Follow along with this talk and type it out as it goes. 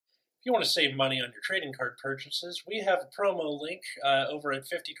If you want to save money on your trading card purchases, we have a promo link over at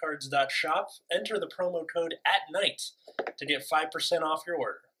 50cards.shop. Enter the promo code ATNIGHT to get 5% off your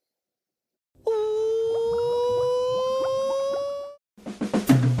order.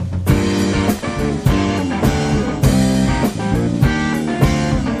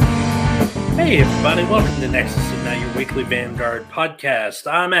 Hey everybody, welcome to Nexus of Now, your weekly Vanguard podcast.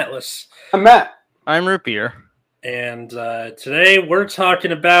 I'm Atlas. I'm Matt. I'm Root Beer. And today we're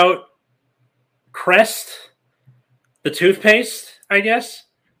talking about Crest, the toothpaste, I guess.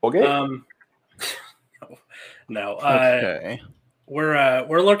 Okay. No. Okay.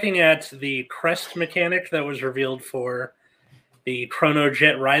 We're looking at the Crest mechanic that was revealed for the Chrono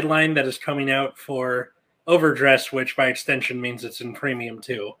Jet ride line that is coming out for Overdress, which by extension means it's in premium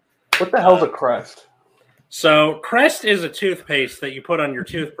too. What the hell's a Crest? So Crest is a toothpaste that you put on your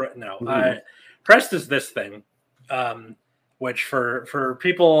toothbrush. No, Crest is this thing, which for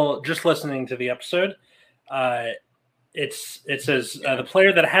people just listening to the episode, it says the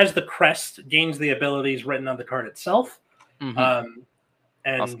player that has the crest gains the abilities written on the card itself. Mm-hmm.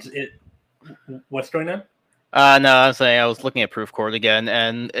 And awesome. What's going on? No, I'm saying I was looking at Proof Cord again,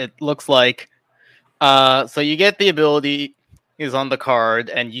 and it looks like so you get the ability is on the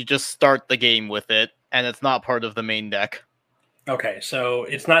card, and you just start the game with it, and it's not part of the main deck. Okay, so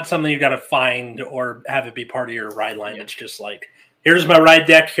it's not something you got to find or have it be part of your ride line. Yeah. It's just like, here's my ride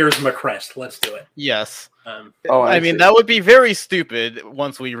deck, here's my crest. Let's do it. Yes. I mean, that would be very stupid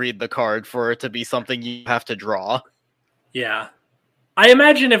once we read the card for it to be something you have to draw. Yeah. I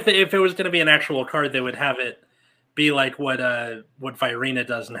imagine if it was going to be an actual card, they would have it be like what Virina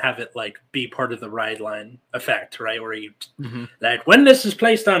does and have it like be part of the ride line effect, right? Where you like when this is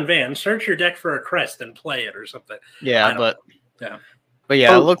placed on Van, search your deck for a crest and play it or something. Yeah, but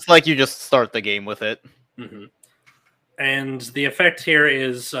it looks like you just start the game with it. Mm-hmm. And the effect here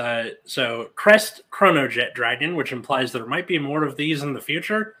is so Crest Chrono Jet Dragon, which implies there might be more of these in the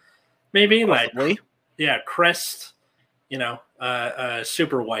future. Maybe possibly. Crest,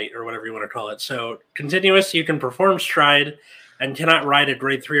 super white or whatever you want to call it. So continuous, you can perform stride and cannot ride a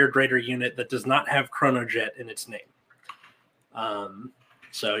grade 3 or greater unit that does not have Chrono Jet in its name.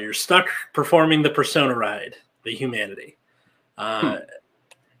 So you're stuck performing the Persona ride, the humanity. I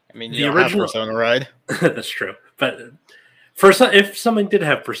mean, the original Persona ride. That's true, but if something did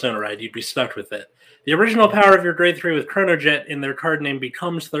have Persona ride, you'd be stuck with it. The original power of your grade 3 with Chrono Jet in their card name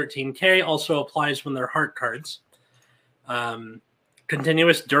becomes 13k. Also applies when they're heart cards.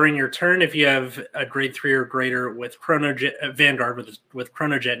 Continuous during your turn if you have a grade 3 or greater with Chrono Jet Vanguard with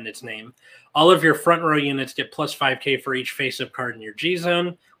Chrono Jet in its name. All of your front row units get plus 5k for each face-up card in your G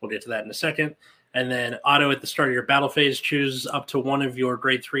zone. We'll get to that in a second. And then auto at the start of your battle phase, choose up to one of your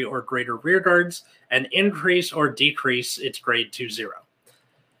grade 3 or greater rear guards and increase or decrease its grade to 0.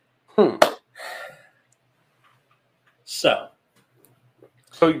 So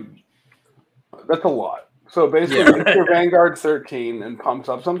that's a lot. So basically, if your Vanguard 13 and pumps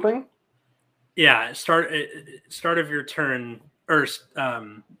up something. Yeah, start of your turn, or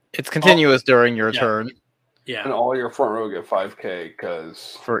it's continuous during your turn. Yeah, and all your front row get 5k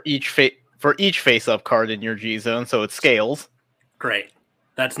because for each face-up card in your G zone, so it scales. Great.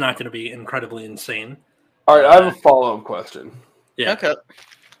 That's not going to be incredibly insane. All right, I have a follow-up question. Yeah. Okay.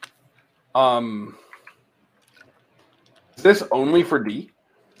 Is this only for D?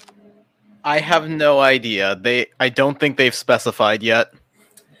 I have no idea. I don't think they've specified yet.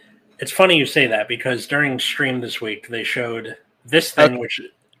 It's funny you say that because during stream this week they showed this thing,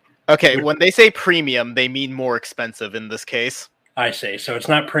 when they say premium, they mean more expensive in this case. I see. So it's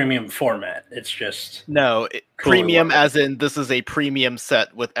not premium format. It's just premium as in this is a premium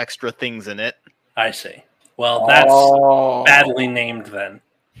set with extra things in it. I see. Well, that's badly named then.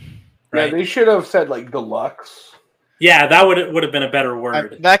 Right? Yeah, they should have said like deluxe. Yeah, that would have been a better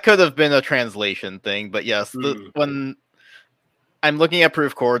word. That could have been a translation thing, but yes, when I'm looking at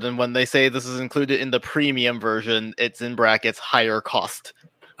Proof Cord, and when they say this is included in the premium version, it's in brackets higher cost.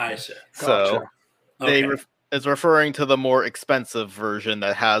 I see. So it's referring to the more expensive version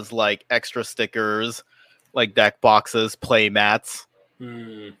that has like extra stickers, like deck boxes, play mats.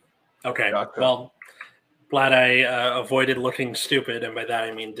 Okay, Gotcha. Well, glad I avoided looking stupid, and by that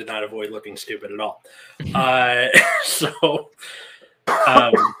I mean did not avoid looking stupid at all.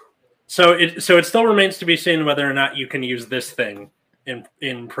 So it still remains to be seen whether or not you can use this thing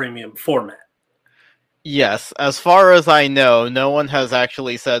in premium format. Yes, as far as I know, no one has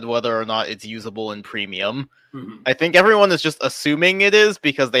actually said whether or not it's usable in premium. Mm-hmm. I think everyone is just assuming it is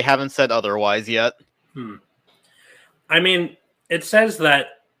because they haven't said otherwise yet. I mean, it says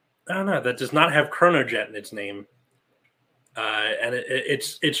that, I don't know, that does not have Chrono Jet in its name. and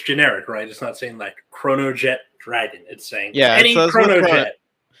it's generic, right? It's not saying like Chronojet Dragon. It's saying it says Chronojet.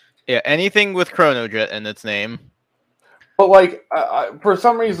 Anything with Chronojet in its name. But like, for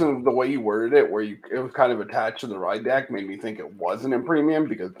some reason, the way you worded it, where it was kind of attached to the ride deck, made me think it wasn't in premium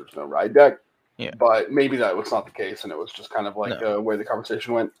because there's no ride deck. Yeah. But maybe that was not the case, and it was just kind of like the way the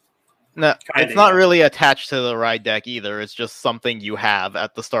conversation went. No, it's not really attached to the ride deck either. It's just something you have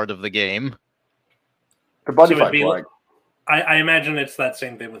at the start of the game. The Buddy Fight flag. I imagine it's that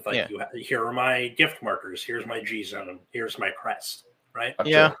same thing with like, here are my gift markers. Here's my G zone. Here's my crest. Right?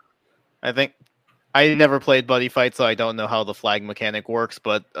 Yeah. I think I never played Buddy Fight, so I don't know how the flag mechanic works,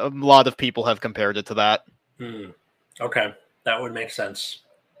 but a lot of people have compared it to that. Okay. That would make sense.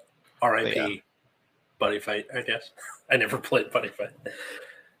 R.I.P. Buddy Fight, I guess. I never played Buddy Fight.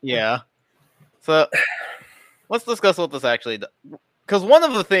 Yeah. So let's discuss what this actually does. Because one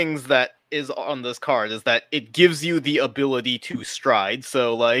of the things that is on this card is that it gives you the ability to stride.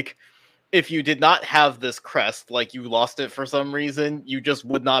 So, like, if you did not have this crest, like you lost it for some reason, you just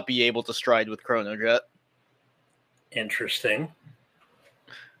would not be able to stride with Chronojet. Interesting.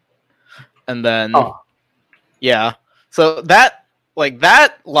 And then, so that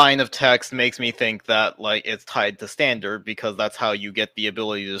line of text makes me think that like it's tied to standard because that's how you get the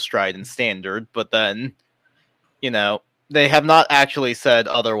ability to stride in standard. But then, they have not actually said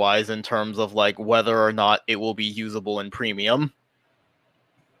otherwise in terms of like whether or not it will be usable in premium.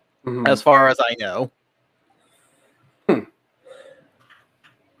 As far as I know. I'm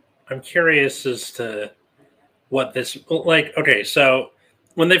curious as to what this like. Okay, so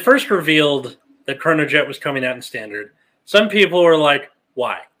when they first revealed that Chronojet was coming out in standard, some people were like,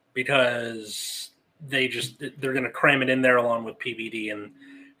 "Why?" Because they're going to cram it in there along with PBD and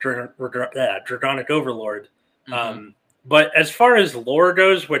Dragonic Overlord. But as far as lore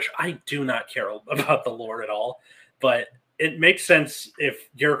goes, which I do not care about the lore at all, but it makes sense if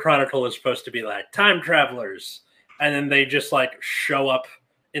your Chronicle is supposed to be like time travelers, and then they just like show up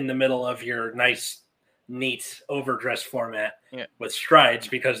in the middle of your nice, neat, overdressed format with strides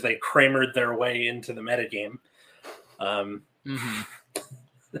because they Kramered their way into the metagame.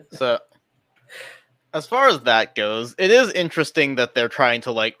 So, as far as that goes, it is interesting that they're trying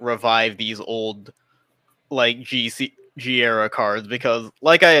to like revive these old like G-era cards because,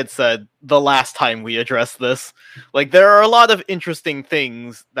 like I had said the last time we addressed this, like there are a lot of interesting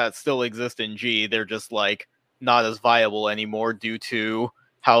things that still exist in G. They're just like not as viable anymore due to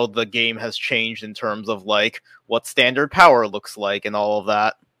how the game has changed in terms of like what standard power looks like and all of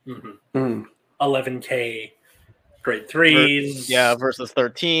that. 11K grade 3s. Versus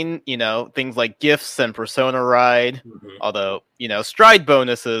 13, things like gifts and Persona Ride. Although, stride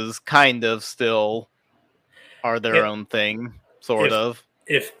bonuses kind of still are their own thing, sort of.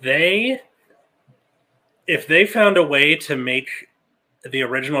 If they found a way to make the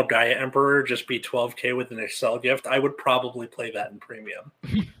original Gaia Emperor just be 12K with an Excel gift, I would probably play that in premium.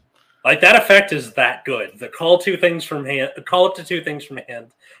 Like that effect is that good. The call up to 2 things from hand,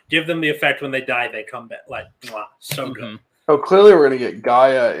 give them the effect when they die, they come back. Like so good. Oh, clearly we're gonna get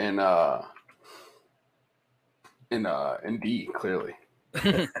Gaia in D, clearly.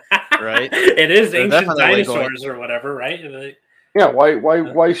 Right? It is ancient dinosaurs or whatever, right? Yeah,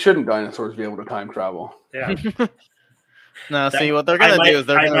 why shouldn't dinosaurs be able to time travel? Yeah. See what they're gonna do is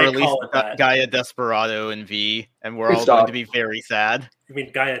they're gonna release Gaia Desperado in V, and we're all going to be very sad. You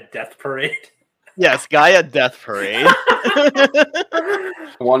mean Gaia Death Parade? Yes, Gaia Death Parade. I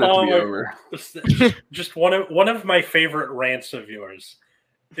want it to be over. Just one of my favorite rants of yours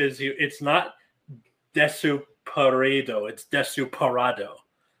is it's not Desu Paredo, it's Desu Parado.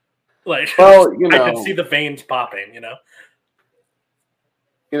 Like, well, I can see the veins popping,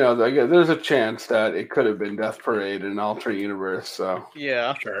 there's a chance that it could have been Death Parade in an alternate universe. So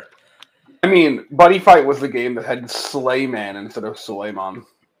yeah, sure. I mean, Buddy Fight was the game that had Slayman instead of Suleiman.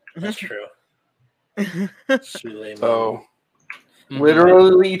 That's true. Suleiman. So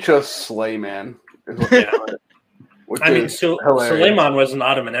literally just Slayman is what they call it. Suleiman was an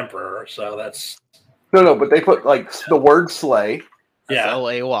Ottoman emperor, so that's no, but they put like the word slay,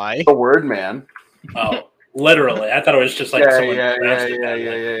 Slay, the word man. Oh, literally. I thought it was just like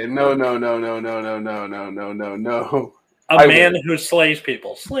yeah. No. A man who slays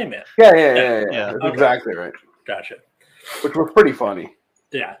people, Slayman. Yeah. That's exactly right. Gotcha. Which was pretty funny.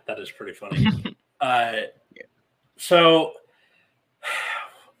 Yeah, that is pretty funny. So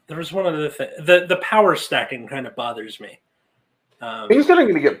there was one other thing. The power stacking kind of bothers me. Things are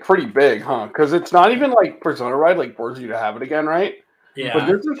going to get pretty big, huh? Because it's not even like Persona Ride like forces you to have it again, right? Yeah. But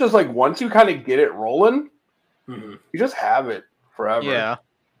this is just like once you kind of get it rolling, you just have it forever. Yeah.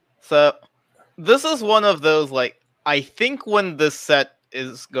 So this is one of those like I think when this set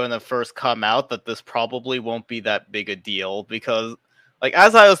is going to first come out, that this probably won't be that big a deal because, like,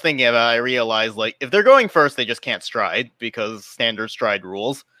 as I was thinking about it, I realized, like, if they're going first, they just can't stride because standard stride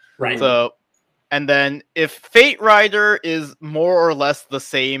rules. Right. So, and then if Fate Rider is more or less the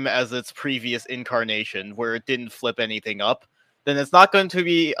same as its previous incarnation, where it didn't flip anything up, then it's not going to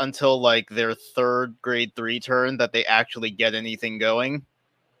be until, like, their third grade 3 turn that they actually get anything going.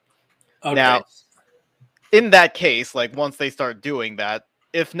 Okay. Now, in that case, like, once they start doing that,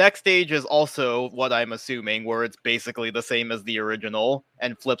 if next stage is also what I'm assuming, where it's basically the same as the original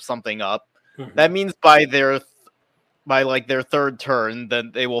and flips something up, that means by their third turn,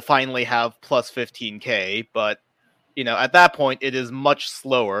 then they will finally have plus 15k. But at that point, it is much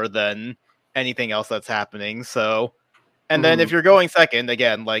slower than anything else that's happening. So, and then if you're going second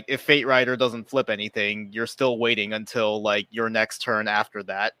again, like if Fate Rider doesn't flip anything, you're still waiting until like your next turn after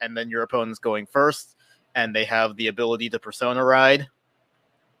that, and then your opponent's going first, and they have the ability to Persona Ride.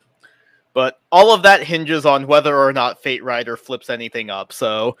 But all of that hinges on whether or not Fate Rider flips anything up.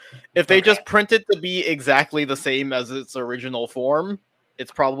 So if they just print it to be exactly the same as its original form,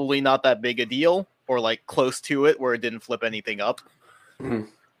 it's probably not that big a deal, or like close to it where it didn't flip anything up.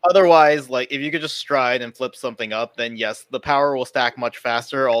 Otherwise, like if you could just stride and flip something up, then yes, the power will stack much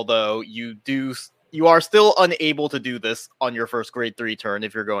faster, although you are still unable to do this on your first grade 3 turn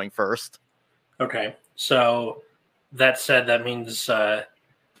if you're going first. Okay. So that said, that means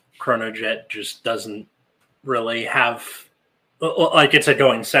Chronojet just doesn't really have, like, it's a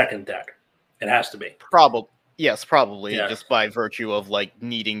going second deck. It has to be. Probably, Yeah. just by virtue of like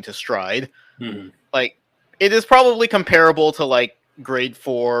needing to stride. Like, it is probably comparable to like grade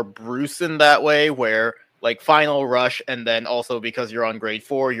 4 Bruce in that way, where like final rush, and then also because you're on grade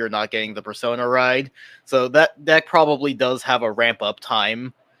 4, you're not getting the Persona Ride. So that deck probably does have a ramp up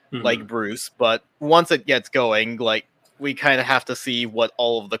time like Bruce, but once it gets going, like, we kind of have to see what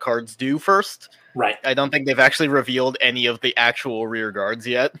all of the cards do first. Right. I don't think they've actually revealed any of the actual rear guards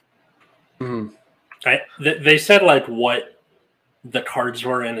yet. They said like what the cards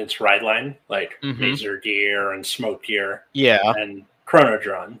were in its ride line, like Mazer Gear and Smoke Gear. Yeah. And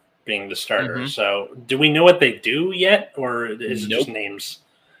Chronodron being the starter. So do we know what they do yet, or is it just names?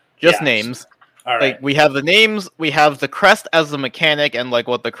 Just names. All right. Like, we have the names, we have the crest as the mechanic and like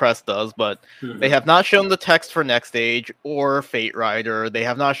what the crest does, but they have not shown the text for next stage or Fate Rider. They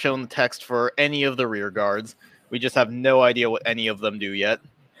have not shown the text for any of the rear guards. We just have no idea what any of them do yet.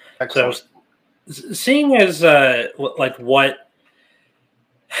 So, seeing as like what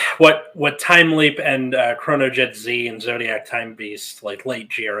Time Leap and Chronojet Z and Zodiac Time Beast, like late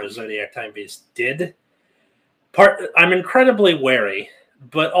G-era Zodiac Time Beast did, I'm incredibly wary,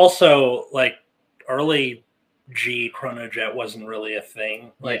 but also like early G Chronojet wasn't really a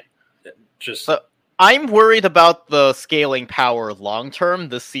thing. Like, just. So, I'm worried about the scaling power long term.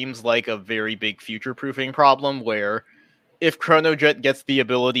 This seems like a very big future-proofing problem where if Chronojet gets the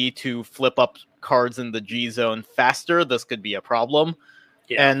ability to flip up cards in the G zone faster, this could be a problem.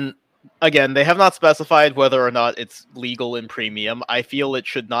 Yeah. And again, they have not specified whether or not it's legal in premium. I feel it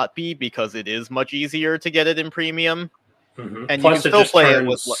should not be because it is much easier to get it in premium. And plus, you can still play it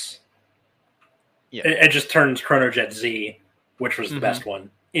with. It just turns Chronojet Z, which was the best one,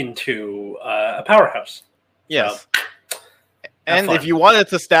 into a powerhouse. Yes. So, and if you wanted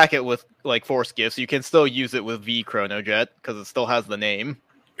to stack it with like Force Gifts, you can still use it with V Chronojet because it still has the name.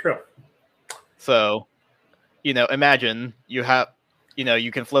 True. So, imagine you have,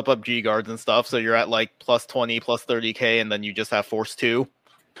 you can flip up G guards and stuff. So you're at like plus 20, plus 30k, and then you just have Force 2.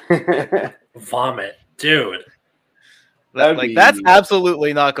 Vomit, dude. That's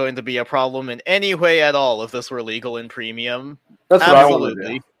absolutely not going to be a problem in any way at all if this were legal in premium. That's absolutely. What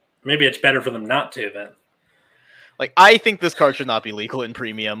I want. Maybe it's better for them not to then. Like, I think this card should not be legal in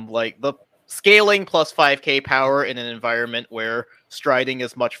premium. Like, the scaling plus 5k power in an environment where striding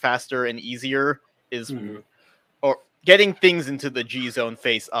is much faster and easier is, or getting things into the G zone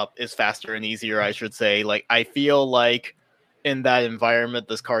face up is faster and easier, I should say. Like, I feel like in that environment,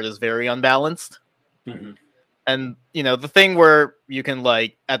 this card is very unbalanced. And, the thing where you can,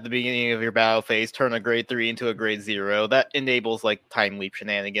 like, at the beginning of your battle phase, turn a grade 3 into a grade 0, that enables, like, Time Leap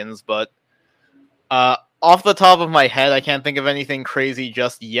shenanigans. But off the top of my head, I can't think of anything crazy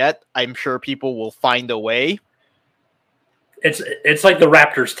just yet. I'm sure people will find a way. It's like the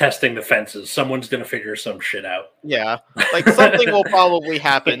Raptors testing the fences. Someone's going to figure some shit out. Yeah. Like, something will probably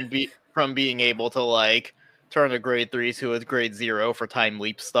happen from being able to, like, turn a grade 3 to a grade 0 for Time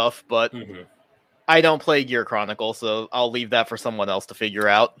Leap stuff, but... I don't play Gear Chronicle, so I'll leave that for someone else to figure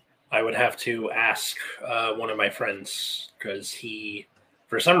out. I would have to ask one of my friends, because he,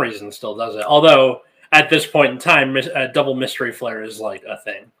 for some reason, still does it. Although, at this point in time, double Mystery Flare is like a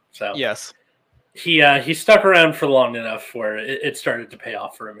thing. So Yes. he stuck around for long enough where it started to pay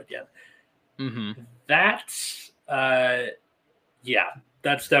off for him again. Mm-hmm. That's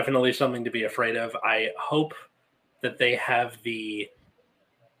that's definitely something to be afraid of. I hope that they have the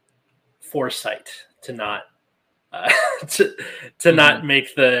foresight to not not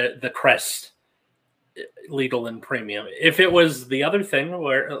make the crest legal in premium. If it was the other thing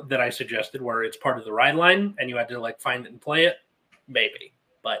that I suggested, where it's part of the ride line and you had to like find it and play it, maybe.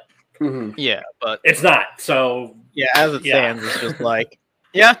 But yeah, but it's not. So yeah, as it stands, it's just like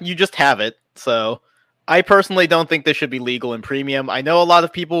you just have it. So I personally don't think this should be legal in premium. I know a lot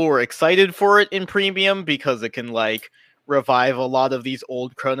of people were excited for it in premium because it can like revive a lot of these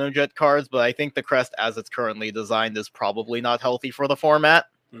old Chronojet cards, but I think the crest as it's currently designed is probably not healthy for the format.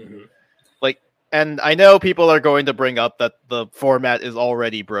 And I know people are going to bring up that the format is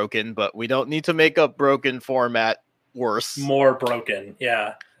already broken, but we don't need to make a broken format worse. More broken,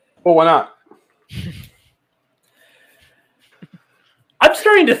 yeah. Well, why not? I'm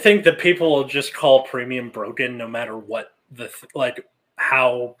starting to think that people will just call premium broken no matter what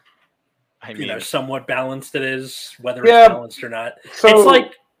how somewhat balanced it is, whether it's balanced or not. So it's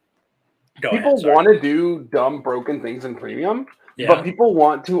like people want to do dumb broken things in premium, but people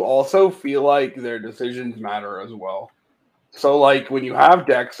want to also feel like their decisions matter as well. So like when you have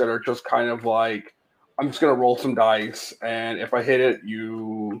decks that are just kind of like, I'm just gonna roll some dice, and if I hit it,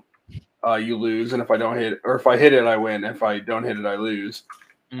 you lose, and if I don't hit, or if I hit it, I win. If I don't hit it, I lose.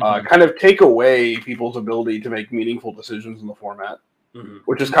 Kind of take away people's ability to make meaningful decisions in the format,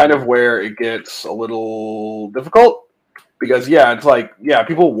 which is kind of where it gets a little difficult. Because it's like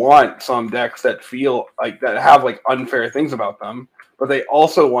people want some decks that feel like that have like unfair things about them, but they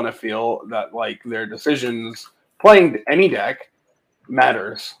also want to feel that like their decisions playing any deck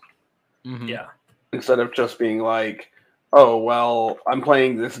matters. Yeah. Instead of just being like, oh, well, I'm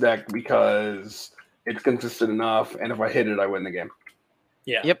playing this deck because it's consistent enough, and if I hit it, I win the game.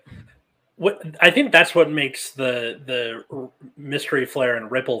 Yeah. Yep. I think that's what makes the Mystery Flare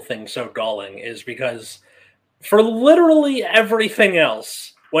and Ripple thing so galling, is because for literally everything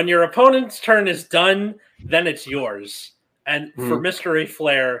else, when your opponent's turn is done, then it's yours. And for Mystery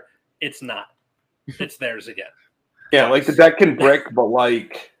Flare, it's not. It's theirs again. Yeah, like the deck can brick, but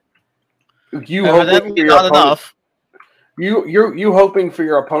like you hoping for your opponent, enough. You hoping for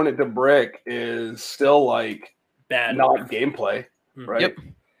your opponent to brick is still like bad, not gameplay, right? Yep.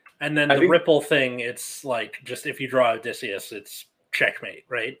 And then the Ripple thing, it's like just if you draw Odysseus, it's checkmate,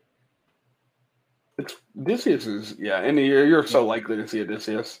 right? It's Odysseus is and you're so likely to see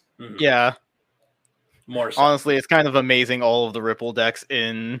Odysseus. Yeah. More so. Honestly, it's kind of amazing all of the Ripple decks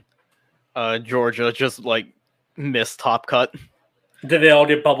in Georgia just like miss top cut. Did they all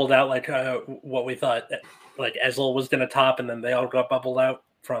get bubbled out like what we thought like Ezel was gonna top, and then they all got bubbled out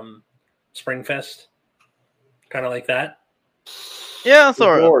from Springfest? Kind of like that? Yeah,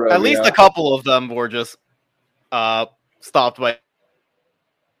 sort of. At least a couple of them were just stopped by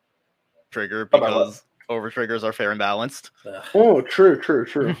trigger because over triggers are fair and balanced. Oh, true.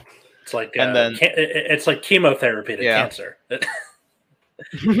 It's like it's like chemotherapy to cancer.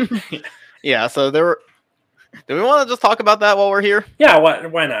 Yeah, so there were. Do we want to just talk about that while we're here? Yeah,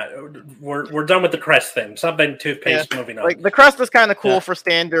 why not? We're done with the crest thing. Something toothpaste. Moving on. Like the crest is kind of cool for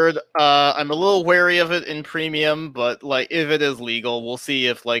standard. I'm a little wary of it in premium, but like if it is legal, we'll see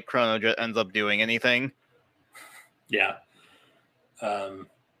if like Chronojet ends up doing anything. Yeah.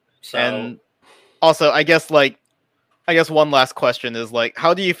 And also, I guess one last question is like,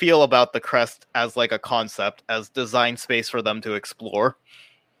 how do you feel about the crest as like a concept, as design space for them to explore?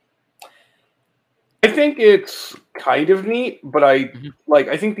 I think it's kind of neat, but I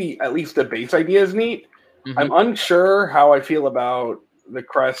think at least the base idea is neat. I'm unsure how I feel about the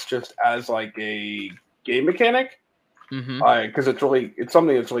crest just as like a game mechanic. Because it's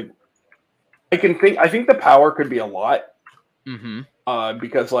something that's like I think the power could be a lot.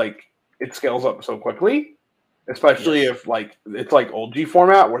 Because like it scales up so quickly, especially if like it's like old G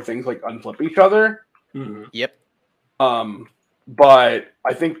format where things like unflip each other. Yep. But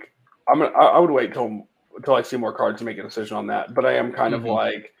I think I would wait until I see more cards to make a decision on that. But I am kind of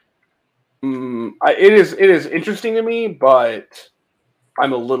like, it is interesting to me, but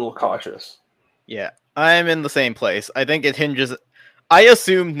I'm a little cautious. Yeah, I'm in the same place. I think it hinges. I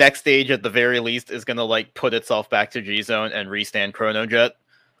assume next stage at the very least is gonna like put itself back to G Zone and restand Chronojet.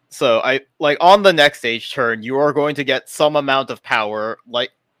 So I like on the next stage turn, you are going to get some amount of power,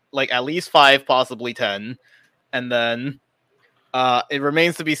 like at least 5, possibly 10, and then. It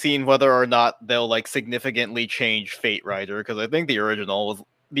remains to be seen whether or not they'll like significantly change Fate Rider, because I think the original was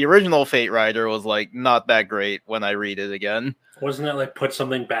the original Fate Rider was like not that great when I read it again. Wasn't it like put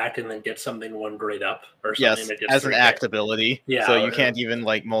something back and then get something 1 grade up or something? Yes, as an act ability. Yeah. So you can't even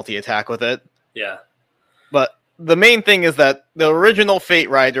like multi-attack with it. Yeah. But the main thing is that the original Fate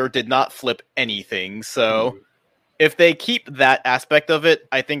Rider did not flip anything, so if they keep that aspect of it,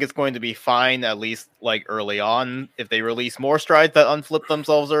 I think it's going to be fine, at least like early on. If they release more strides that unflip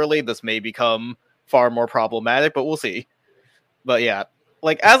themselves early, this may become far more problematic, but we'll see. But yeah,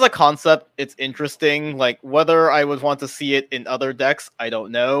 like as a concept, it's interesting. Like whether I would want to see it in other decks, I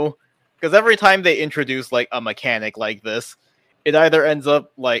don't know. Because every time they introduce like a mechanic like this, it either ends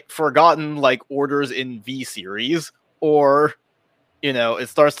up like forgotten like orders in V series, or it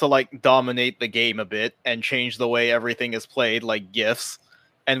starts to like dominate the game a bit and change the way everything is played, like GIFs.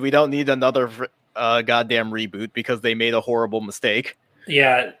 And we don't need another goddamn reboot because they made a horrible mistake.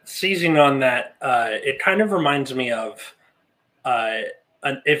 Yeah, seizing on that, it kind of reminds me of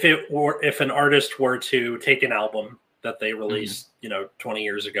if an artist were to take an album that they released, 20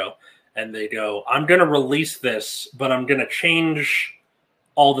 years ago, and they go, I'm going to release this, but I'm going to change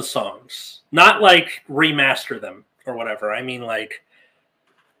all the songs. Not like remaster them or whatever. I mean, like,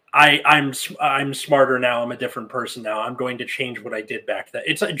 I'm smarter now. I'm a different person now. I'm going to change what I did back then.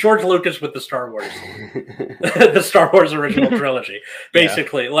 It's like George Lucas with the Star Wars, the Star Wars original trilogy,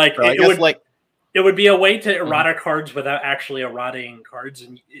 basically. Yeah. Like, so it would be a way to errata cards without actually errataing cards.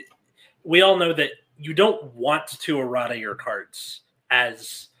 And we all know that you don't want to errata your cards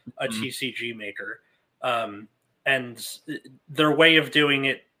as a TCG maker. And their way of doing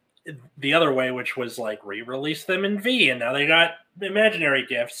it the other way, which was like re-release them in V, and now they got imaginary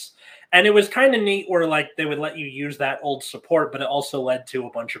gifts. And it was kind of neat where like they would let you use that old support, but it also led to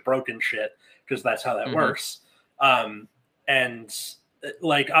a bunch of broken shit because that's how that works. And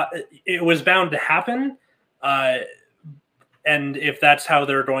like it was bound to happen. And if that's how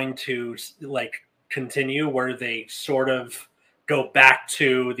they're going to like continue, where they sort of go back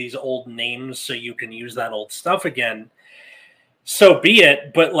to these old names so you can use that old stuff again, so be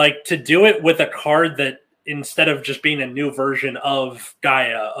it. But like to do it with a card that instead of just being a new version of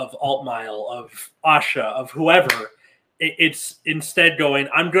Gaia, of Altmile, of Asha, of whoever, it's instead going,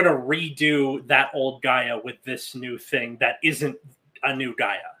 I'm going to redo that old Gaia with this new thing that isn't a new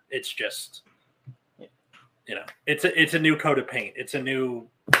Gaia. It's just, it's a new coat of paint. It's a new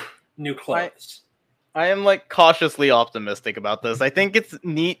clothes. I am like cautiously optimistic about this. I think it's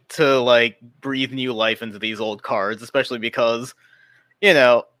neat to like breathe new life into these old cards, especially because,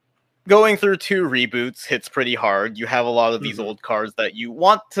 going through 2 reboots hits pretty hard. You have a lot of these old cards that you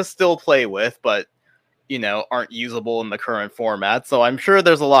want to still play with, but, aren't usable in the current format. So I'm sure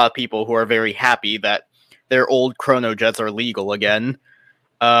there's a lot of people who are very happy that their old Chrono Jets are legal again.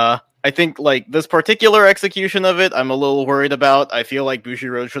 I think, like, this particular execution of it, I'm a little worried about. I feel like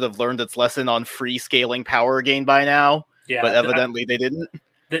Bushiroad should have learned its lesson on free scaling power gain by now, but evidently they didn't.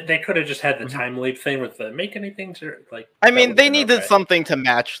 They could have just had the time leap thing with the make anything to, like... I mean, they needed something to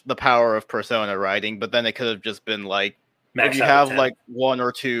match the power of Persona writing, but then it could have just been, like, if you have, like, 1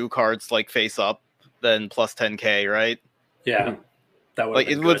 or 2 cards, like, face up, then plus 10k, right? Yeah. That would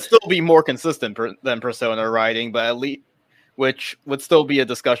it would still be more consistent than Persona writing, but at least... which would still be a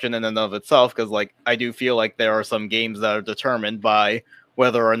discussion in and of itself, because like I do feel like there are some games that are determined by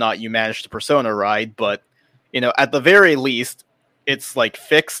whether or not you manage to Persona ride, but at the very least, it's like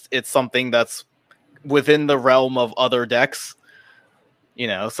fixed. It's something that's within the realm of other decks.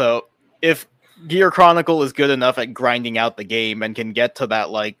 So if Gear Chronicle is good enough at grinding out the game and can get to that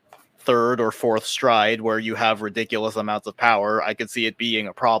like 3rd or 4th stride where you have ridiculous amounts of power, I could see it being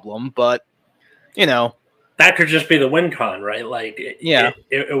a problem, but that could just be the win con, right? Like,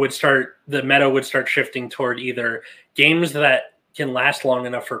 it would start, the meta would start shifting toward either games that can last long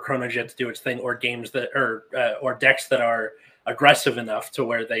enough for Chrono Jet to do its thing, or games that or decks that are aggressive enough to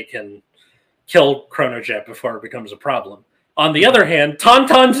where they can kill Chrono Jet before it becomes a problem. On the other hand,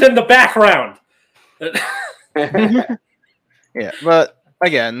 Tauntaun's in the background. Yeah, but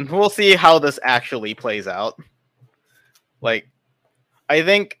again, we'll see how this actually plays out. Like, I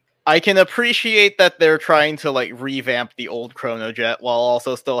think I can appreciate that they're trying to like revamp the old Chrono Jet while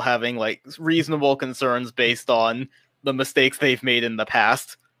also still having like reasonable concerns based on the mistakes they've made in the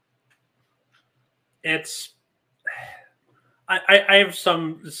past. I have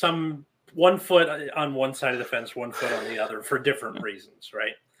some 1 foot on one side of the fence, 1 foot on the other for different reasons,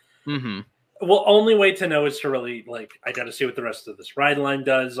 right? Well, only way to know is to really like, I got to see what the rest of this ride line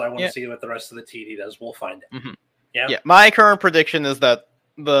does. I want to see what the rest of the TD does. We'll find it. Yeah. My current prediction is that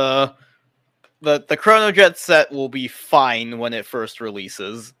the Chrono Jet set will be fine when it first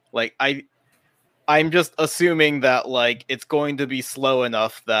releases. Like I I'm just assuming that like it's going to be slow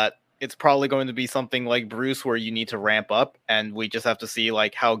enough that it's probably going to be something like Bruce where you need to ramp up, and we just have to see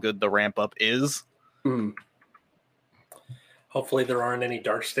like how good the ramp up is. Hopefully there aren't any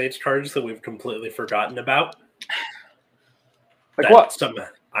Dark States cards that we've completely forgotten about. Like what?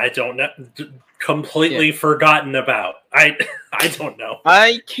 I don't know. Completely forgotten about. I don't know.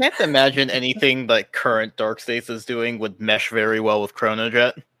 I can't imagine anything that current Dark States is doing would mesh very well with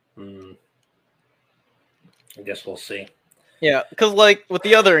Chronojet. I guess we'll see. Yeah, because like with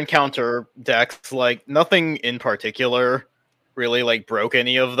the other encounter decks, like nothing in particular really like broke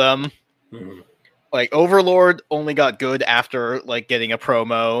any of them. Like Overlord only got good after like getting a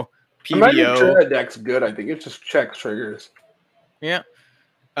promo. PBO, I'm not even sure that deck's good. I think it just checks triggers. Yeah.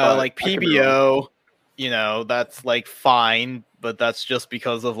 Like PBO, you know, that's like fine, but that's just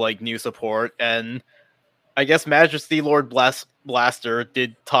because of like new support. And I guess Majesty Lord Blaster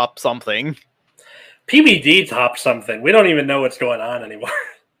did top something. PBD topped something. We don't even know what's going on anymore.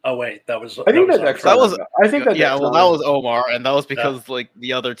 Oh wait, that was. I think that was. I think that. Yeah, well, that was Omar, and that was because like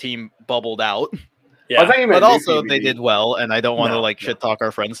the other team bubbled out. Yeah, but also they did well, and I don't want to shit talk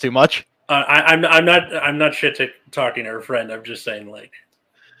our friends too much. I'm not shit talking our friend. I'm just saying like.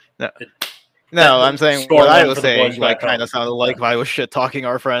 I'm saying what I was saying like kind of sounded like if I was shit talking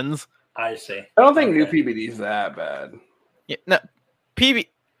our friends. I see. I don't think new PBD is that bad. Yeah, no,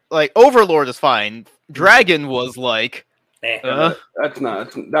 like Overlord is fine. Dragon was like, that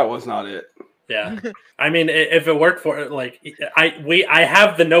was not it. Yeah, I mean, if it worked for like I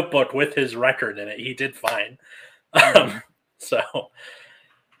have the notebook with his record in it. He did fine. So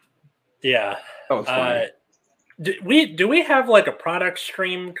yeah, that was funny. Do we have like a product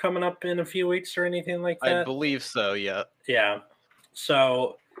stream coming up in a few weeks or anything like that? I believe so. Yeah. Yeah.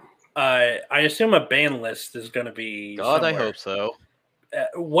 So I assume a ban list is going to be. God, somewhere. I hope so.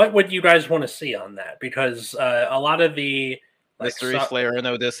 What would you guys want to see on that? Because a lot of the Mystery Flare and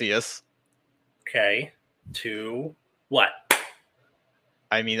Odysseus. Okay. To what?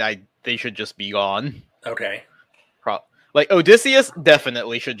 I mean, they should just be gone. Okay. Like Odysseus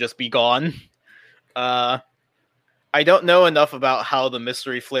definitely should just be gone. I don't know enough about how the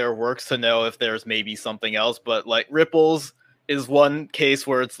Mystery Flare works to know if there's maybe something else, but like Ripples is one case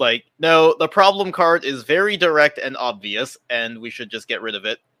where it's like, no, the problem card is very direct and obvious, and we should just get rid of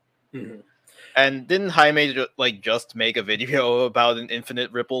it. And didn't Jaime like just make a video about an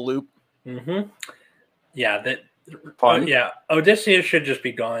infinite Ripple loop? Yeah, Odysseus should just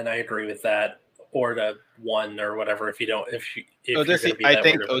be gone. I agree with that. Or to 1 or whatever. If I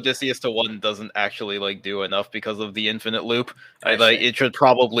think Odysseus to 1 doesn't actually like do enough because of the infinite loop. It should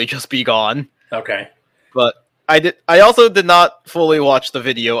probably just be gone. Okay, but I also did not fully watch the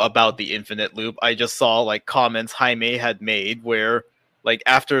video about the infinite loop. I just saw like comments Jaime had made where like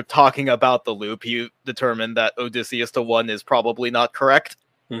after talking about the loop, he determined that Odysseus to 1 is probably not correct.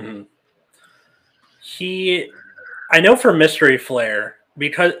 I know for Mystery Flare,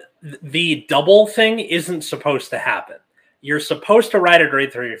 because the double thing isn't supposed to happen. You're supposed to ride a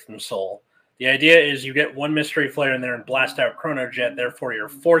grade 3 from Soul. The idea is you get 1 Mystery Flare in there and blast out Chronojet, therefore you're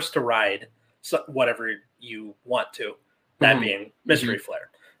forced to ride whatever you want to, that being Mystery Flare.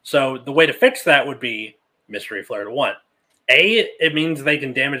 So the way to fix that would be Mystery Flare to 1. A, it means they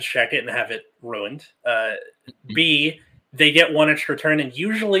can damage check it and have it ruined. B, they get 1 extra turn, and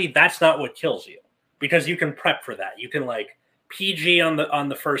usually that's not what kills you, because you can prep for that. You can like PG on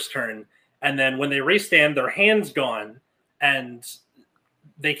the first turn, and then when they restand, their hand's gone, and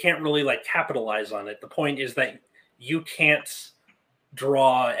they can't really like capitalize on it. The point is that you can't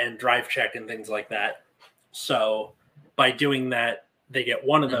draw and drive check and things like that. So by doing that, they get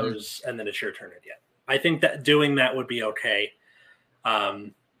 1 of those, and then it's your turn again. I think that doing that would be okay.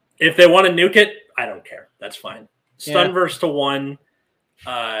 If they want to nuke it, I don't care. That's fine. Stun verse to 1,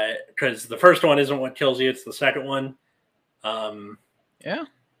 because the first one isn't what kills you; it's the second one.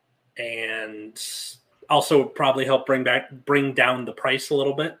 And also probably help bring down the price a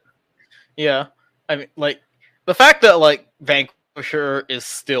little bit. Yeah, I mean, like the fact that like Vanquisher is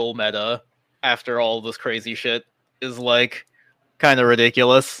still meta after all this crazy shit is like kind of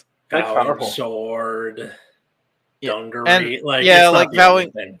ridiculous. Vowing Sword, Dungaree,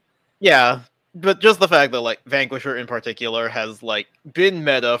 Vowing. Yeah, but just the fact that like Vanquisher in particular has like been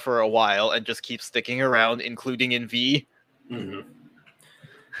meta for a while and just keeps sticking around, including in V.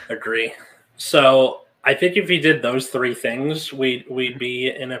 Agree. So I think if he did those 3 things, we'd be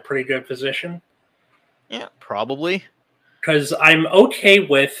in a pretty good position. Yeah, probably. Because I'm okay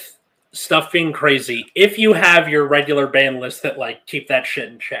with stuff being crazy if you have your regular ban list that like keep that shit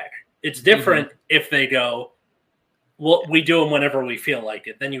in check. It's different if they go, well, we do them whenever we feel like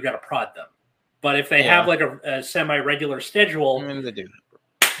it. Then you got to prod them. But if they have like a semi-regular schedule, they do.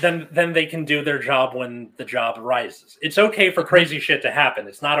 Then they can do their job when the job arises. It's okay for crazy shit to happen.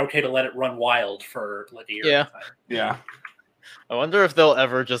 It's not okay to let it run wild for like a year. Yeah. I wonder if they'll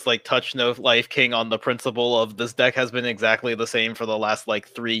ever just like touch No Life King on the principle of this deck has been exactly the same for the last like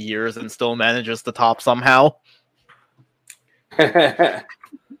 3 years and still manages to top somehow. It's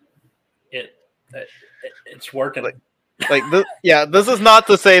working. This is not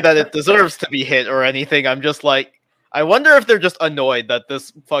to say that it deserves to be hit or anything. I'm just like, I wonder if they're just annoyed that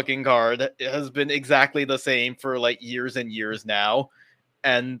this fucking card has been exactly the same for like years and years now,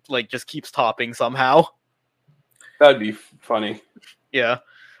 and like just keeps topping somehow. That'd be funny. Yeah,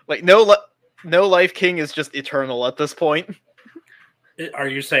 like No Life King is just eternal at this point. Are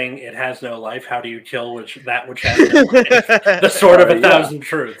you saying it has no life? How do you kill which has no life? The Sword of a Thousand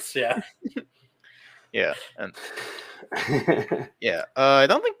Truths. Yeah. Yeah, and I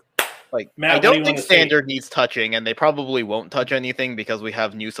don't think. Matt, I don't think Standard needs touching, and they probably won't touch anything because we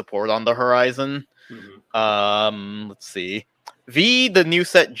have new support on the horizon. Mm-hmm. Let's see. V, the new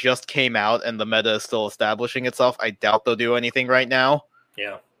set just came out, and the meta is still establishing itself. I doubt they'll do anything right now.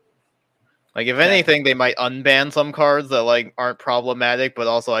 Yeah. Like, if anything, they might unban some cards that, like, aren't problematic, but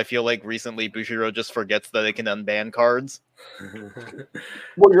also I feel like recently Bushiroad just forgets that it can unban cards.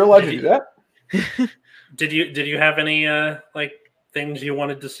 Well, you're allowed to do that? Did you have any, things you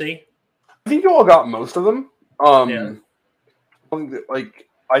wanted to see? I think you all got most of them. Like,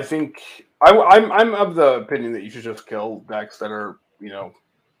 I think I'm of the opinion that you should just kill decks that are,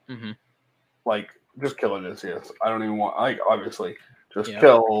 like, just kill Odysseus. I don't even want, like, obviously, just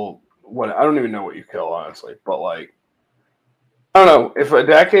kill what, I don't even know what you kill, honestly, but, like, I don't know, if a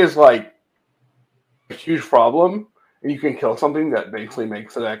deck is, like, a huge problem, and you can kill something that basically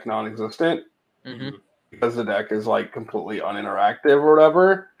makes the deck non-existent, because the deck is, like, completely uninteractive or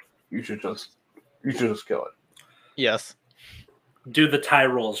whatever, you should just kill it. Yes. Do the tie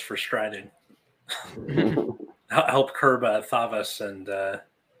rolls for striding. Help curb Thavas and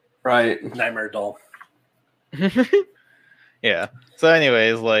Nightmare Doll. Yeah. So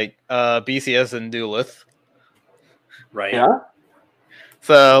anyways, like BCS and Duelith. Right. Yeah.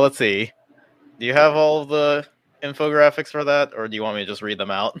 So let's see. Do you have all of the infographics for that, or do you want me to just read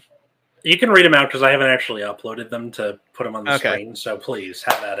them out? You can read them out because I haven't actually uploaded them to put them on the screen, so please,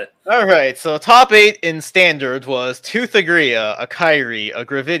 have at it. All right, so top 8 in Standard was Teuthagria, a Kyrie, a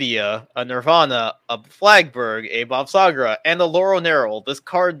Gravidia, a Nirvana, a Flagberg, a Bobsagra, and a Loroneril. This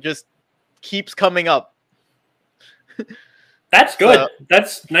card just keeps coming up. That's good. So,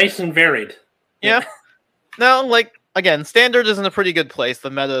 that's nice and varied. Yeah. No, like, again, Standard is in a pretty good place. The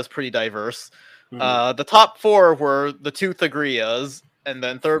meta is pretty diverse. The top 4 were the Teuthagrias, and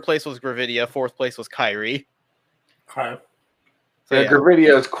then 3rd place was Gravidia, 4th place was Kyrie. Okay. So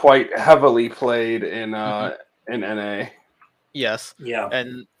Gravidia is quite heavily played in NA. Yes. Yeah.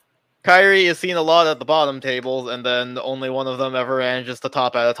 And Kyrie is seen a lot at the bottom tables, and then only one of them ever manages to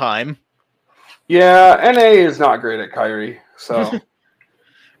top at a time. Yeah, NA is not great at Kyrie, so...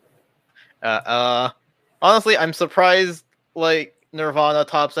 Honestly, I'm surprised, like, Nirvana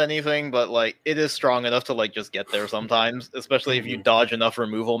tops anything, but like it is strong enough to like just get there sometimes, especially if you dodge enough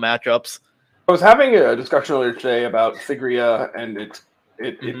removal matchups. I was having a discussion earlier today about Sigria and it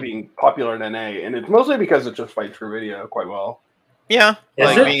being popular in NA, and it's mostly because it just fights Gravidia quite well. Yeah,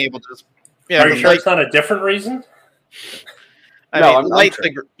 like being able to just. Yeah, are you sure it's not a different reason? I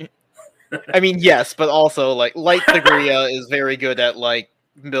mean, yes, but also like Light Thagria is very good at like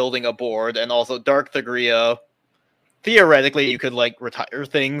building a board, and also Dark Thagria. Theoretically, you could like retire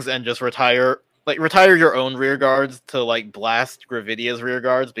things and just retire your own rear guards to like blast Gravidia's rear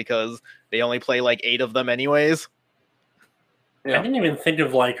guards because they only play like 8 of them anyways. Yeah. I didn't even think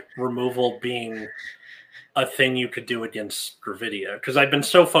of like removal being a thing you could do against Gravidia because I've been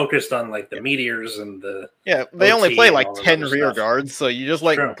so focused on like the meteors and the they only play like 10 rear guards, so you just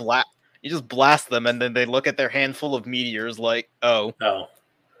like blast them and then they look at their handful of meteors like oh.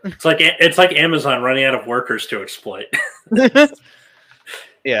 It's like Amazon running out of workers to exploit.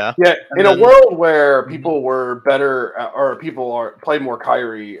 Yeah. In a world where people were better, or people played more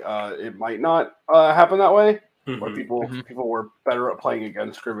Kyrie, it might not happen that way. Where people were better at playing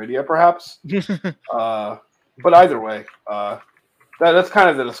against Gravidia, perhaps. But either way, that's kind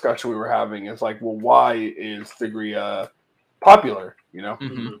of the discussion we were having. Is like, well, why is Thagria popular? You know.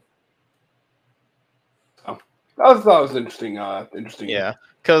 So that was interesting. Interesting. Yeah.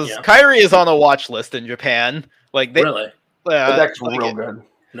 Because Kyrie is on a watch list in Japan. Like they really, the deck's real good.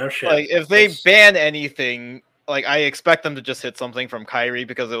 No shit. Like if they ban anything, like I expect them to just hit something from Kyrie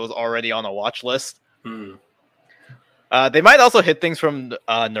because it was already on a watch list. They might also hit things from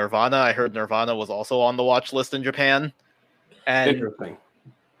Nirvana. I heard Nirvana was also on the watch list in Japan. And interesting.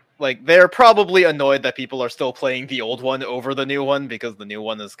 Like, they're probably annoyed that people are still playing the old one over the new one because the new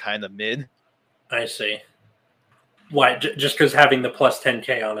one is kind of mid. I see. Why? Just because having the plus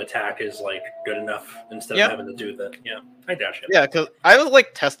 10k on attack is like good enough instead of having to do that. Yeah, I gotcha. Yeah, because I was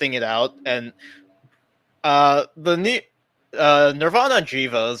like testing it out, and the new Nirvana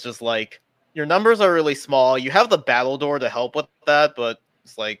Jiva is just like, your numbers are really small. You have the battle door to help with that, but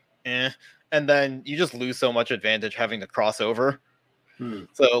it's like, and then you just lose so much advantage having to cross over.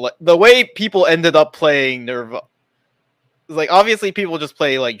 So like the way people ended up playing Nirvana, like obviously people just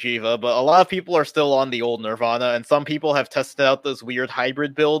play like Jiva, but a lot of people are still on the old Nirvana, and some people have tested out this weird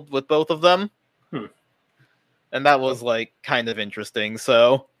hybrid build with both of them. And that was like kind of interesting.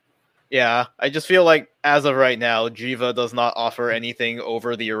 So yeah, I just feel like as of right now, Jiva does not offer anything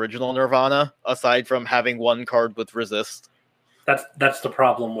over the original Nirvana aside from having one card with resist. That's the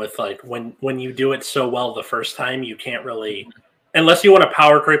problem with like when you do it so well the first time, you can't really, unless you want to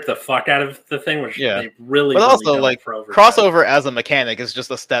power creep the fuck out of the thing, which they really. But also, like crossover as a mechanic is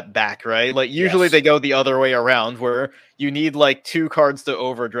just a step back, right? Like usually they go the other way around, where you need like 2 cards to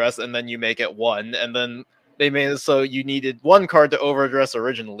overdress, and then you make it 1, and then they made it so you needed 1 card to overdress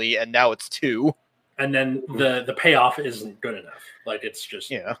originally, and now it's 2. And then the payoff isn't good enough. Like it's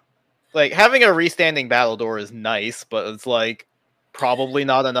just like having a restanding battle door is nice, but it's like probably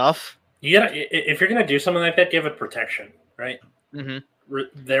not enough. If you're gonna do something like that, give it protection, right?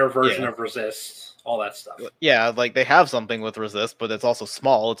 Their version of resist, all that stuff. Yeah, like they have something with resist, but it's also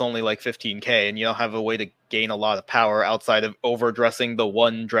small. It's only like 15k, and you don't have a way to gain a lot of power outside of overdressing the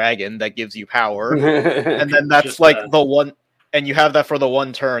 1 dragon that gives you power. And then that's just, like the one, and you have that for the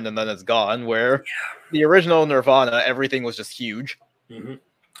 1 turn, and then it's gone. Where the original Nirvana, everything was just huge.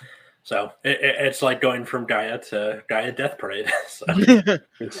 So it's like going from Gaia to Gaia Death Parade.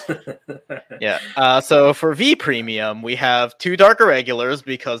 So for V Premium, we have 2 Dark Irregulars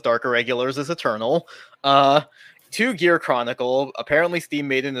because Dark Irregulars is eternal. 2 Gear Chronicle. Apparently Steam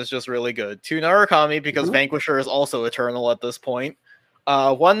Maiden is just really good. 2 Narukami because Vanquisher is also eternal at this point.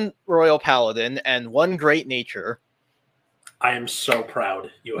 1 Royal Paladin and 1 Great Nature. I am so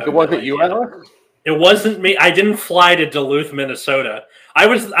proud. It wasn't you, Alex? It wasn't me. I didn't fly to Duluth, Minnesota. I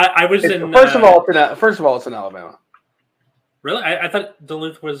was in. First of all, it's in Alabama. Really? I thought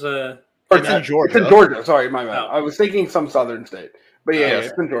Duluth was it's in Georgia. It's in Georgia. Sorry, my bad. I was thinking some southern state, but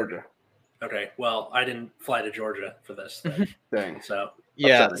it's in Georgia. Okay. Well, I didn't fly to Georgia for this. Dang. So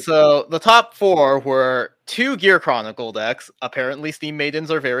So the top 4 were 2 Gear Chronicle decks. Apparently, Steam Maidens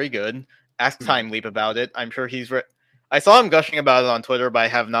are very good. Ask Time Leap about it. I'm sure he's. I saw him gushing about it on Twitter, but I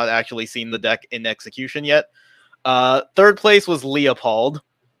have not actually seen the deck in execution yet. 3rd place was Leopold.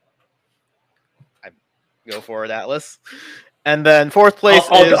 Go for it, Atlas. And then 4th place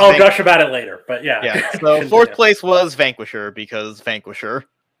I'll gush about it later, but yeah. So 4th place was Vanquisher because Vanquisher.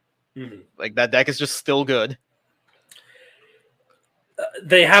 Like that deck is just still good.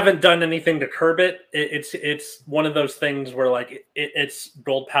 They haven't done anything to curb it. It's one of those things where like it's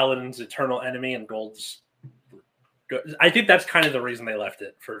Gold Paladin's eternal enemy and Gold's. I think that's kind of the reason they left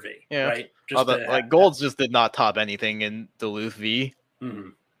it for V. Right? Just like Golds just did not top anything in Duluth V.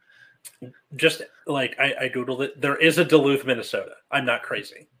 Just like I googled it, there is a Duluth, Minnesota. I'm not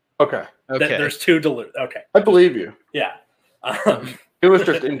crazy. Okay. There's 2 Duluth. Okay, I believe you. Yeah. It was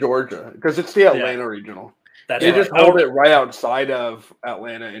just in Georgia because it's the Atlanta regional. They just hold it right outside of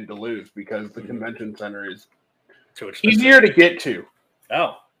Atlanta in Duluth because the convention center is easier to get to.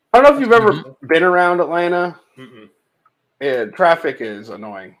 Oh. I don't know if you've ever been around Atlanta. Traffic is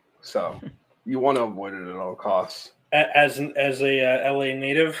annoying, so you want to avoid it at all costs. As a LA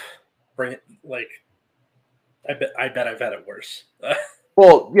native, bring it like I bet I've had it worse.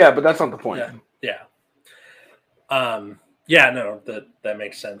 Well, yeah, but that's not the point. Yeah. No, that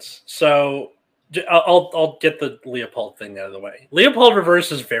makes sense. So I'll get the Leopold thing out of the way. Leopold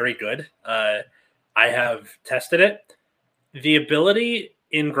Reverse is very good. I have tested it. The ability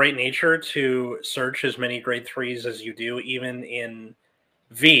in Great Nature to search as many grade 3s as you do, even in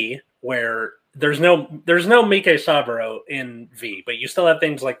V, where there's no Mike Saburo in V, but you still have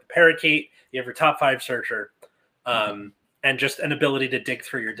things like the Parakeet, you have your top 5 searcher, and just an ability to dig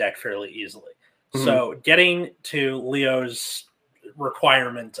through your deck fairly easily. So getting to Leo's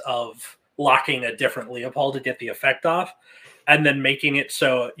requirement of locking a different Leopold to get the effect off, and then making it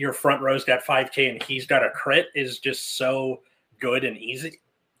so your front row's got 5k and he's got a crit is just so good and easy.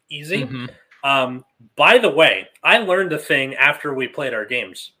 By the way, I learned a thing after we played our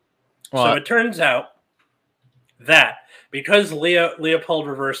games. What? So it turns out that because Leopold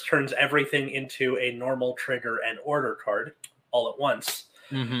Reverse turns everything into a normal trigger and order card all at once.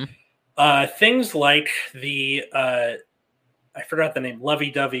 Things like the I forgot the name,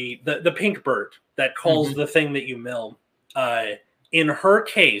 lovey-dovey, the pink bird that calls the thing that you mill. In her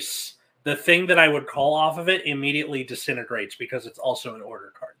case, the thing that I would call off of it immediately disintegrates because it's also an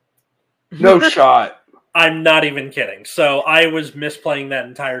order card. No shot. I'm not even kidding. So I was misplaying that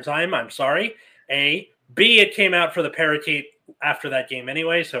entire time. I'm sorry. A. B, it came out for the Parakeet after that game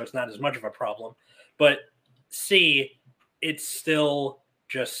anyway, so it's not as much of a problem. But C, it's still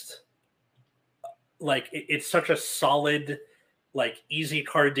just like it's such a solid, like easy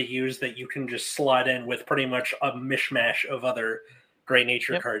card to use that you can just slot in with pretty much a mishmash of other Great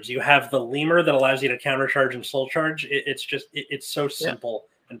Nature cards. You have the Lemur that allows you to countercharge and soul charge. It's so simple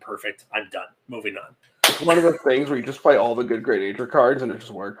and perfect. I'm done. Moving on. It's one of the things where you just play all the good Great Nature cards and it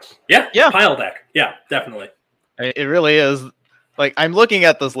just works. Yeah. Pile deck. Yeah, definitely. It really is. Like, I'm looking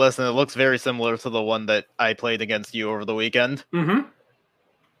at this list and it looks very similar to the one that I played against you over the weekend.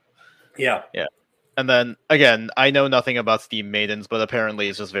 Yeah. And then, again, I know nothing about Steam Maidens, but apparently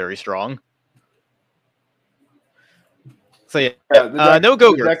it's just very strong. So, no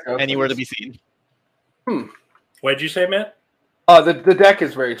Go-Gurt anywhere to be seen. What did you say, Matt? The deck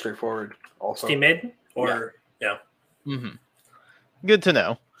is very straightforward also. Steam Maiden? Or, Good to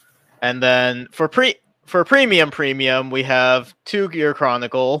know. And then, for premium, we have 2 Gear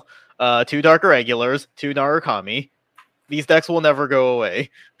Chronicle, 2 Dark Irregulars, 2 Narukami. These decks will never go away.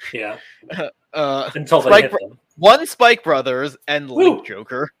 Yeah. Until they hit them. 1 Spike Brothers and Link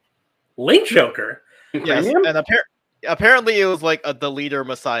Joker. Link Joker? Yes, and apparently it was like a Deleter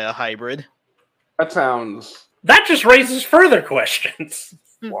Messiah hybrid. That just raises further questions.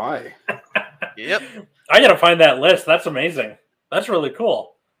 Why? Yep. I gotta find that list. That's amazing. That's really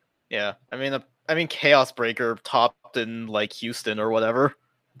cool. Yeah, I mean, Chaos Breaker topped in like Houston or whatever.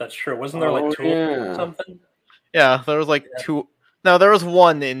 That's true. Wasn't there like 2 or something? Yeah, there was like 2. No, there was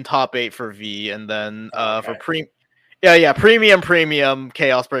 1 in top 8 for V, and then for premium,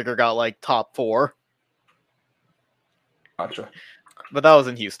 Chaos Breaker got like top 4. Gotcha. But that was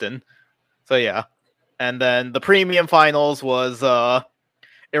in Houston. So yeah. And then the premium finals was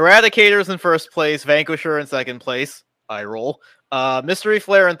Eradicators in first place, Vanquisher in second place, I roll. Mystery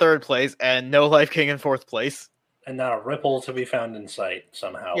Flare in third place, and No Life King in fourth place. And not a ripple to be found in sight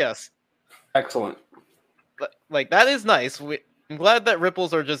somehow. Yes. Excellent. Like, that is nice. I'm glad that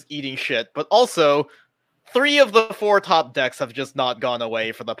ripples are just eating shit, but also 3 of the 4 top decks have just not gone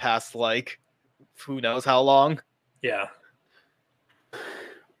away for the past, like, who knows how long. Yeah.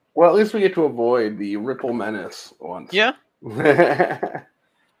 Well, at least we get to avoid the Ripple Menace once. Yeah.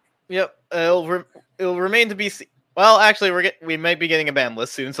 Yep. It'll remain to be seen. Well, actually, we might be getting a ban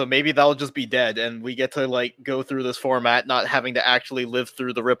list soon, so maybe that'll just be dead, and we get to like go through this format, not having to actually live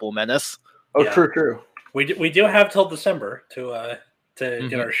through the Ripple Menace. Oh, yeah. True. We do have till December to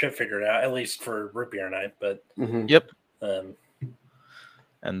get our shit figured out, at least for Root Beer and I. But yep. And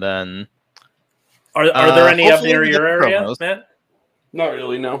then, are there any up near your area, Matt? Not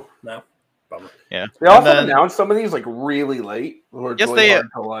really. No. Bummer. Yeah. They also announced some of these like really late. Yes,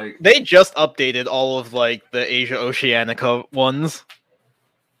 really they just updated all of like the Asia Oceanica ones.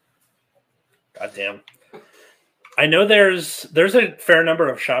 Goddamn. I know there's a fair number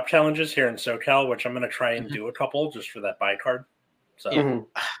of shop challenges here in SoCal, which I'm going to try and do a couple just for that buy card. So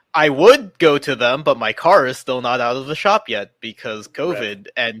I would go to them, but my car is still not out of the shop yet because COVID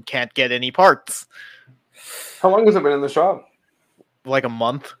and can't get any parts. How long has it been in the shop? Like a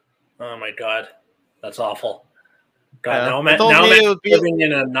month. Oh my god, that's awful. God, now I'm living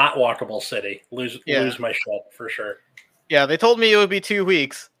in a not walkable city. Lose my shit for sure. Yeah, they told me it would be 2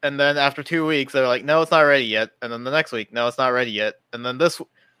 weeks, and then after 2 weeks, they're like, "No, it's not ready yet." And then the next week, "No, it's not ready yet." And then this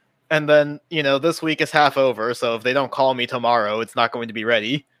week is half over. So if they don't call me tomorrow, it's not going to be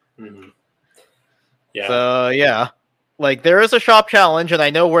ready. Mm-hmm. Yeah. So yeah, like there is a shop challenge, and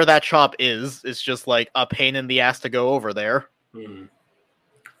I know where that shop is. It's just like a pain in the ass to go over there. Mm-hmm.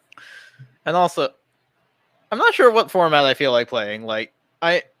 And also, I'm not sure what format I feel like playing. Like,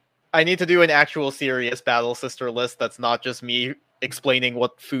 I need to do an actual serious Battle Sister list that's not just me explaining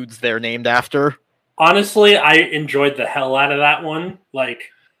what foods they're named after. Honestly, I enjoyed the hell out of that one.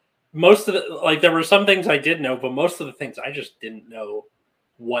 Like, most of there were some things I did know, but most of the things I just didn't know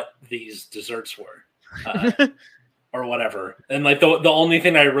what these desserts were. Or whatever. And, like, the only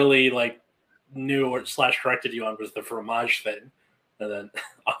thing I really, like, knew or / corrected you on was the fromage thing. And then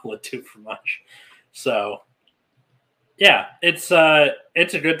omelet du fromage. So, yeah, it's a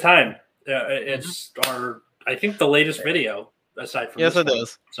good time. It's I think the latest video aside from yes, this it one.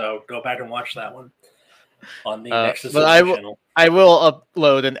 is. So go back and watch that one. on the Nexus channel. I will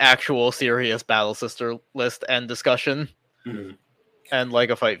upload an actual serious Battle Sister list and discussion, and like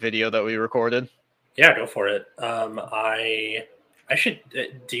a fight video that we recorded. Yeah, go for it. I should.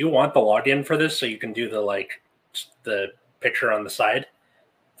 Do you want the login for this so you can do the picture on the side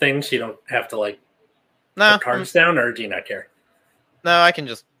thing, so you don't have to put cards down, or do you not care? No, I can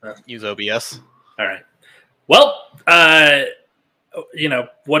just use OBS. All right. Well,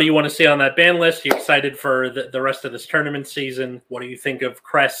 what do you want to see on that ban list? You excited for the rest of this tournament season? What do you think of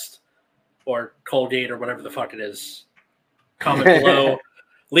Crest or Colgate or whatever the fuck it is? Comment below.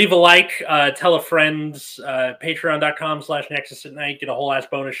 Leave a like. Tell a friend. Patreon.com/Nexus at Night. Get a whole ass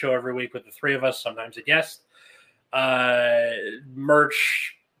bonus show every week with the three of us, sometimes a guest.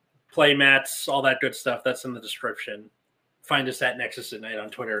 Merch, play mats, all that good stuff. That's in the description. Find us at Nexus at Night on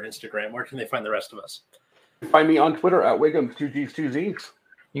Twitter and Instagram. Where can they find the rest of us? Find me on Twitter at Wiggums, 2Gs2Zs.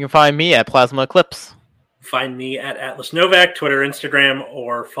 You can find me at Plasma Eclipse. Find me at Atlas Novak, Twitter, Instagram,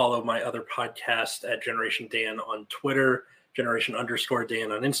 or follow my other podcast at Generation Dan on Twitter,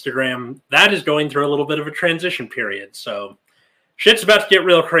 Generation_Dan on Instagram. That is going through a little bit of a transition period, so shit's about to get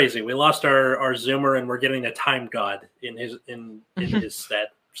real crazy. We lost our Zoomer, and we're getting a time god in his stead.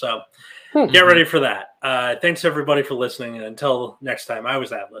 So get ready for that. Thanks everybody for listening, and until next time, I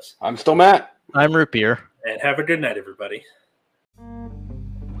was Atlas. I'm still Matt. I'm Root Beer. And have a good night, everybody.